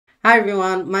Hi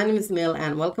everyone, my name is Mil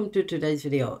and welcome to today's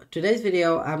video. Today's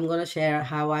video, I'm going to share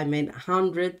how I made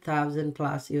 100,000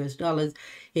 plus US dollars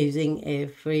using a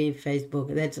free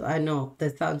Facebook. I know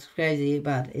that sounds crazy,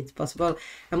 but it's possible.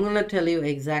 I'm going to tell you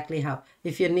exactly how.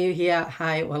 If you're new here,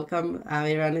 hi, welcome.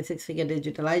 I run a six-figure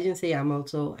digital agency. I'm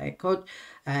also a coach,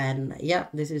 and yeah,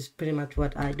 this is pretty much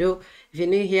what I do. If you're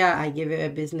new here, I give you a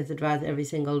business advice every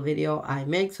single video I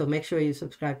make, so make sure you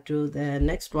subscribe to the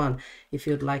next one if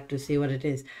you'd like to see what it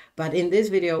is. But in this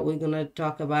video, we're going to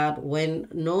talk about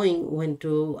knowing when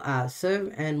to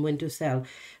serve and when to sell.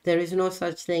 There is no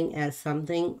such thing as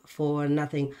something for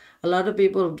nothing. A lot of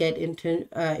people get into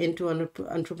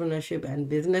entrepreneurship and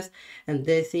business, and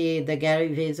they see the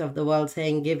Gary V's of the world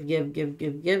saying give, give, give,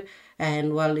 give, give.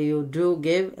 And while you do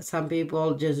give, some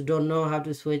people just don't know how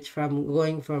to switch from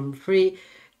going from free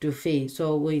to fee.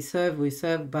 So we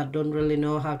serve, but don't really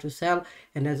know how to sell,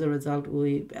 and as a result,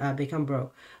 we become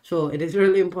broke. So it is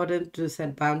really important to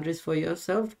set boundaries for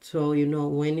yourself, so you know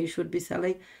when you should be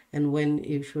selling and when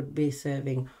you should be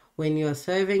serving. When you're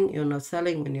serving, you're not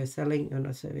selling. When you're selling, you're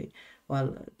not serving.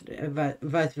 Well,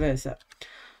 vice versa.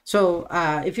 So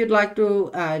if you'd like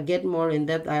to get more in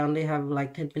depth, I only have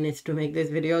like 10 minutes to make these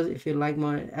videos. If you like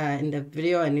more in-depth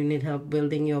video and you need help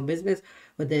building your business,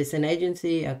 whether it's an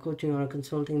agency, a coaching or a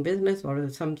consulting business, or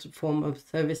some form of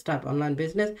service type online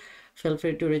business, feel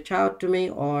free to reach out to me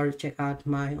or check out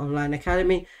my online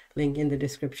academy, link in the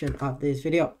description of this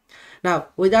video. Now,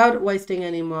 without wasting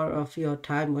any more of your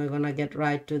time, we're gonna get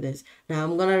right to this. Now,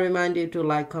 I'm gonna remind you to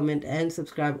like, comment, and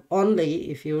subscribe only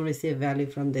if you receive value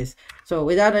from this. So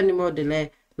without any more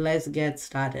delay, let's get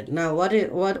started. Now, what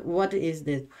is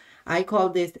this? I call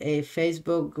this a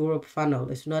Facebook group funnel.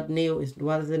 It's not new. It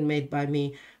wasn't made by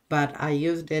me, but I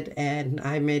used it and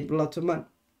I made lots of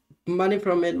money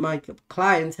from it. My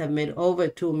clients have made over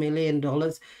 $2 million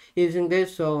using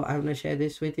this. So I'm going to share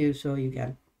this with you so you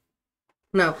can.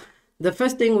 Now, the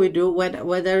first thing we do,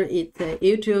 whether it's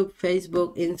YouTube,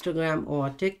 Facebook, Instagram, or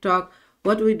TikTok,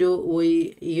 what we do,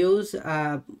 we use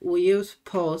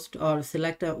post or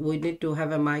select we need to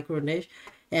have a micro niche,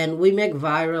 and we make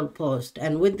viral post.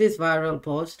 And with this viral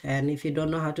post, and if you don't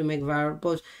know how to make viral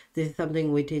post, this is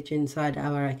something we teach inside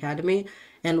our academy.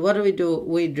 And what do?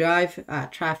 We drive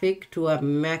traffic to a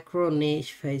macro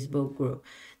niche Facebook group.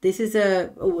 This is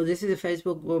a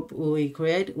Facebook group we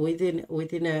create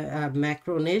within a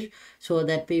macro niche, so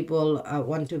that people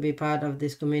want to be part of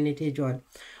this community join.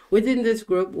 Within this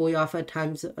group, we offer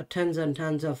tons and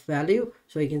tons of value.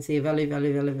 So you can see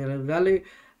value.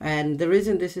 And the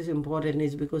reason this is important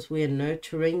is because we are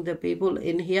nurturing the people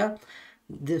in here,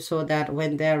 so that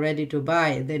when they're ready to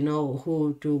buy, they know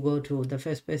who to go to. The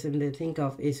first person they think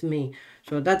of is me.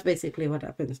 So that's basically what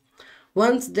happens.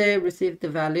 Once they receive the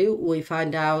value, we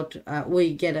find out,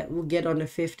 we get on a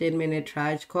 15-minute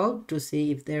triage call to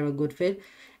see if they're a good fit.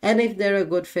 And if they're a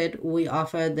good fit, we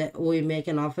make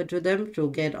an offer to them to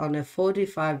get on a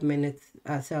 45-minute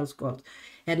sales call.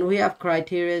 And we have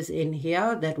criteria in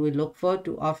here that we look for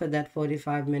to offer that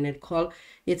 45-minute call.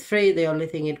 It's free. The only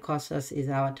thing it costs us is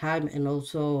our time and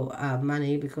also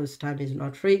money, because time is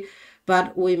not free.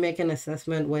 But we make an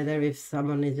assessment whether if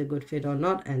someone is a good fit or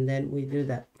not, and then we do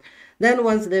that. Then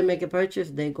once they make a purchase,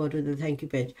 they go to the thank you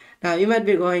page. Now you might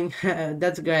be going,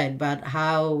 that's great, but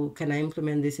how can I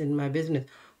implement this in my business?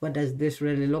 What does this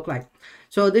really look like?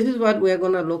 So this is what we're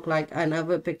going to look like. I have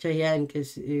a picture here in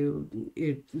case you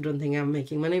don't think I'm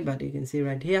making money, but you can see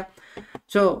right here.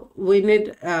 So we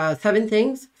need 7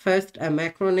 things. First, a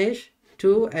macro niche.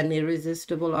 2, an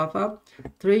irresistible offer.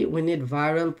 3, we need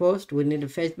viral post. We need a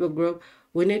Facebook group.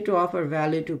 We need to offer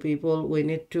value to people. We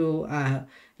need to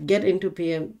get into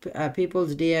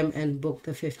people's DM and book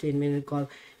the 15-minute call.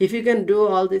 If you can do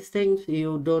all these things,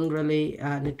 you don't really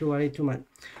need to worry too much.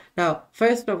 Now,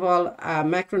 first of all,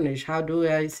 macro niche. How do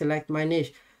I select my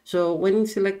niche? So when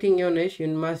selecting your niche, you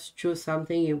must choose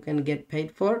something you can get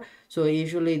paid for. So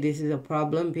usually this is a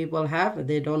problem people have.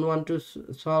 They don't want to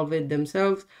solve it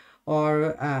themselves,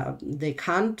 or they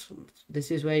can't.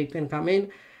 This is where you can come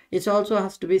in. It also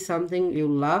has to be something you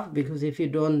love, because if you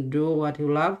don't do what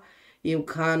you love, you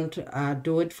can't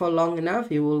do it for long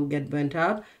enough. You will get burnt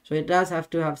out. So it does have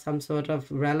to have some sort of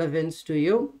relevance to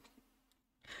you.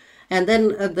 And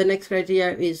then the next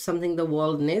criteria is something the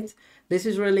world needs. This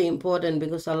is really important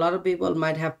because a lot of people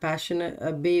might have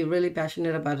be really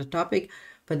passionate about a topic,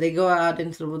 but they go out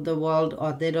into the world,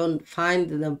 or they don't find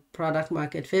the product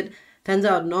market fit. Turns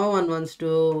out no one wants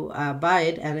to buy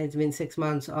it, and it's been 6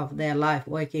 months of their life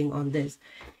working on this.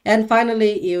 And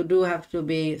finally, you do have to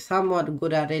be somewhat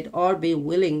good at it, or be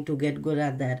willing to get good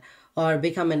at that. or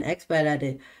become an expert at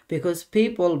it, because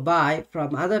people buy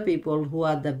from other people who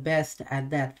are the best at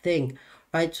that thing,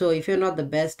 right? So if you're not the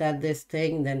best at this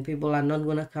thing, then people are not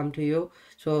going to come to you.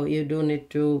 So you do need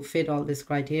to fit all this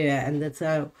criteria, and that's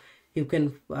how you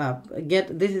can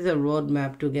get, this is a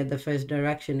roadmap to get the first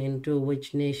direction into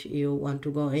which niche you want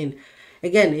to go in.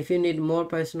 Again, if you need more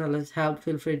personalized help,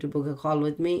 feel free to book a call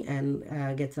with me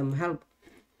and get some help.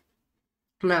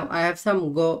 Now, I have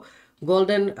some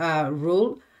golden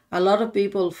rule. A lot of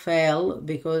people fail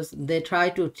because they try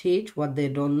to teach what they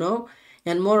don't know.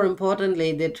 And more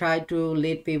importantly, they try to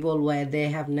lead people where they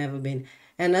have never been.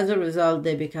 And as a result,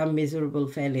 they become miserable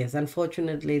failures.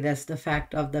 Unfortunately, that's the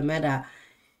fact of the matter.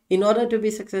 In order to be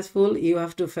successful, you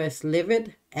have to first live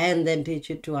it and then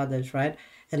teach it to others, right?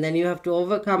 And then you have to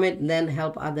overcome it, then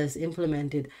help others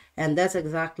implement it. And that's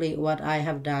exactly what I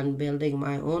have done, building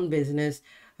my own business,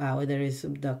 whether it's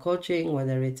the coaching,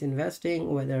 whether it's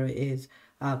investing, whether it's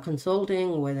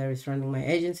consulting, whether it's running my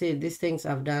agency. These things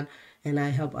I've done, and I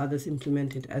help others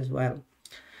implement it as well.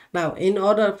 Now, in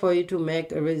order for you to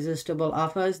make irresistible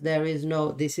offers, there is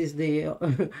no, this is the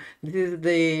this is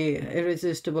the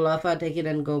irresistible offer, take it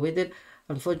and go with it.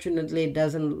 Unfortunately, it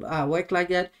doesn't work like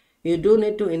that. You do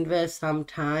need to invest some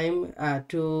time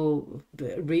to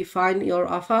refine your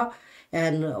offer.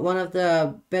 And one of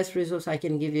the best resources I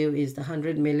can give you is the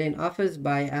 100 Million Offers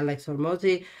by Alex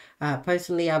Hormozi.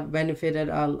 Personally, I've benefited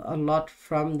a lot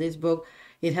from this book.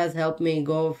 It has helped me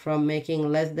go from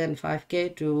making less than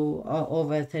 5K to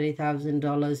over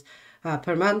 $30,000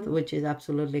 per month, which is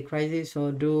absolutely crazy.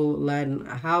 So do learn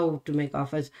how to make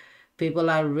offers. People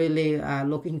are really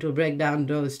looking to break down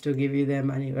doors to give you their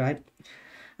money, right?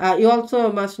 You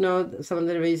also must know some of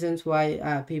the reasons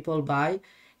why people buy.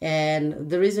 And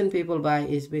the reason people buy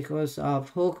is because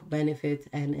of hook, benefits,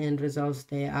 and end results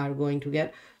they are going to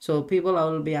get. So people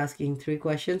will be asking 3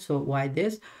 questions. So why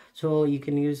this? So you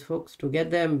can use hooks to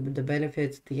get them, the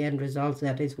benefits, the end results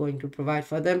that is going to provide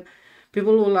for them.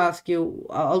 People will ask you,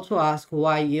 also ask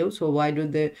why you. So why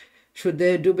should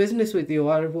they do business with you,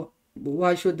 or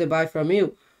why should they buy from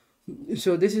you?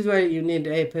 So this is where you need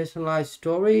a personalized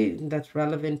story that's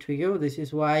relevant to you. This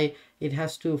is why it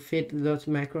has to fit those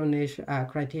macro niche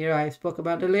criteria I spoke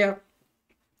about earlier.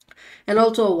 And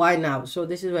also, why now? So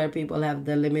this is where people have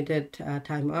the limited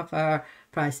time offer,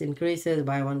 price increases,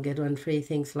 buy one get one free,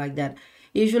 things like that.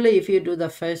 Usually if you do the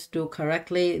first 2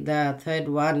 correctly, the third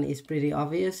one is pretty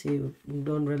obvious. You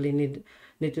don't really need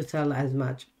to sell as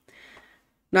much.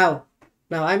 Now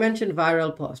I mentioned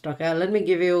viral post. Okay, let me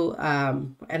give you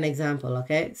an example.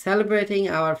 Okay, celebrating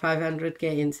our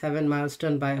 500K in 7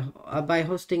 milestone by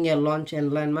hosting a launch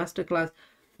and learn masterclass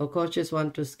for coaches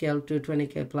want to scale to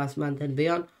 20K plus month and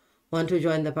beyond. Want to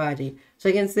join the party. So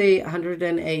you can see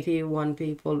 181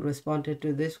 people responded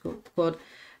to this quote.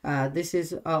 This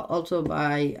is also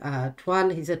by Tuan.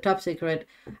 He's a top secret.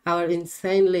 Our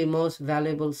insanely most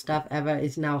valuable stuff ever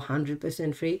is now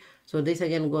 100% free. So this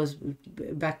again goes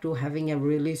back to having a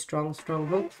really strong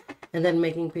hook and then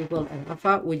making people an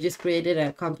offer. We just created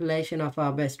a compilation of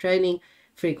our best training,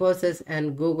 free courses,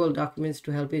 and Google documents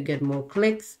to help you get more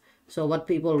clicks. So what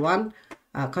people want,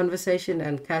 conversation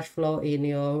and cash flow in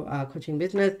your coaching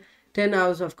business, 10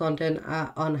 hours of content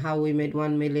on how we made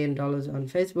 $1 million on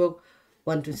Facebook.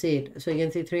 Want to see it. So you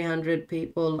can see 300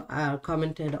 people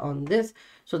commented on this.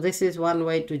 So this is one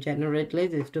way to generate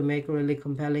leads, is to make really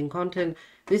compelling content.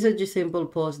 These are just simple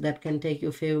posts that can take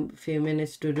you few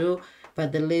minutes to do,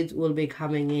 but the leads will be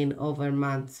coming in over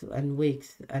months and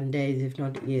weeks and days, if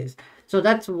not years. So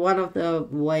that's one of the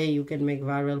way you can make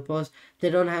viral posts. They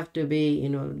don't have to be,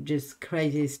 just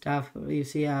crazy stuff you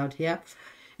see out here.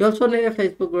 You also need a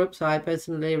Facebook group. So I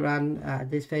personally run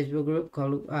this Facebook group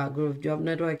called Groove Job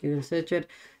Network. You can search it.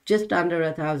 Just under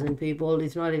 1,000 people.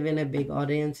 It's not even a big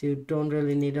audience. You don't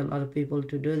really need a lot of people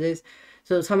to do this.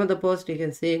 So some of the posts you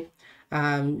can see.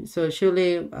 So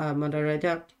Shuli,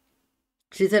 moderator,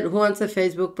 she said, who wants a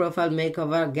Facebook profile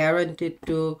makeover guaranteed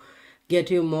to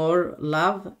get you more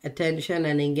love, attention,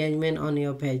 and engagement on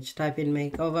your page? Type in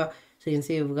makeover. So you can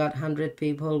see we've got 100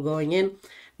 people going in.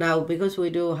 Now, because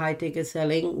we do high ticket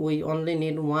selling, we only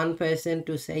need one person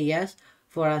to say yes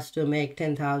for us to make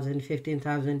 $10,000,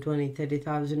 $15,000, $20,000,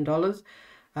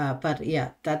 $30,000. But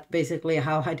yeah, that's basically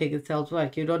how high ticket sales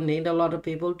work. You don't need a lot of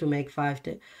people to make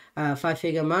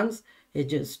five-figure months. It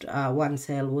just one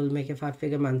sale will make a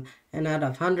 5-figure month. And out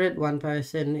of 100, one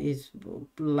person is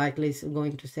likely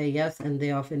going to say yes, and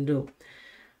they often do.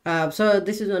 So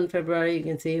this is on February. You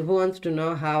can see who wants to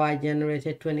know how I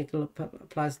generated 20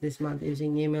 plus this month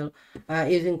using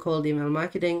using cold email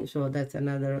marketing. So that's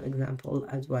another example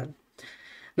as well.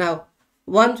 Now,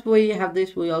 once we have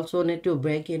this, we also need to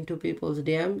break into people's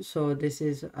DM. So this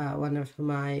is one of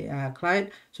my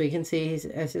client. So you can see he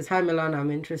says, "Hi Milan,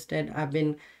 I'm interested. I've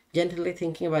been gently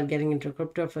thinking about getting into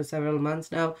crypto for several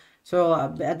months now." So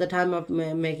at the time of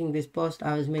making this post,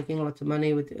 I was making lots of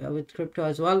money with crypto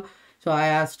as well. So I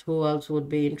asked who else would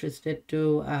be interested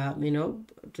to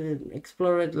to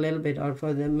explore it a little bit, or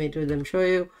for me to them show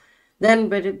you. Then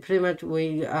pretty much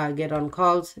we get on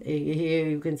calls. Here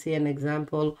you can see an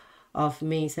example of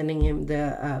me sending him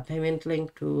the payment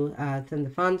link to send the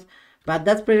funds. But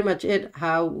that's pretty much it.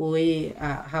 How we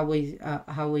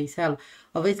sell.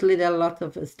 Obviously, there are lots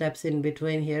of steps in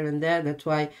between here and there. That's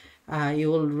why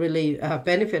you will really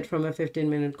benefit from a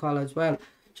 15-minute call as well.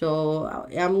 So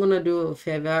I'm gonna do a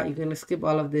favor. You're gonna skip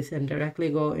all of this and directly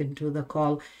go into the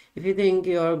call. If you think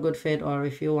you're a good fit, or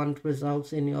if you want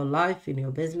results in your life, in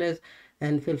your business,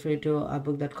 then feel free to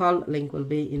book that call. Link will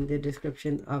be in the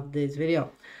description of this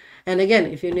video. And again,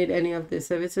 if you need any of these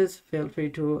services, feel free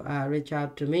to reach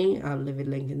out to me. I'll leave a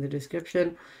link in the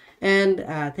description. And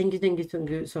thank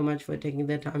you so much for taking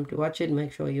the time to watch it.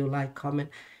 Make sure you like, comment,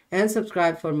 and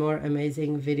subscribe for more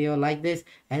amazing video like this,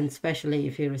 and especially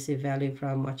if you receive value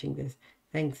from watching this.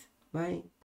 Thanks. Bye.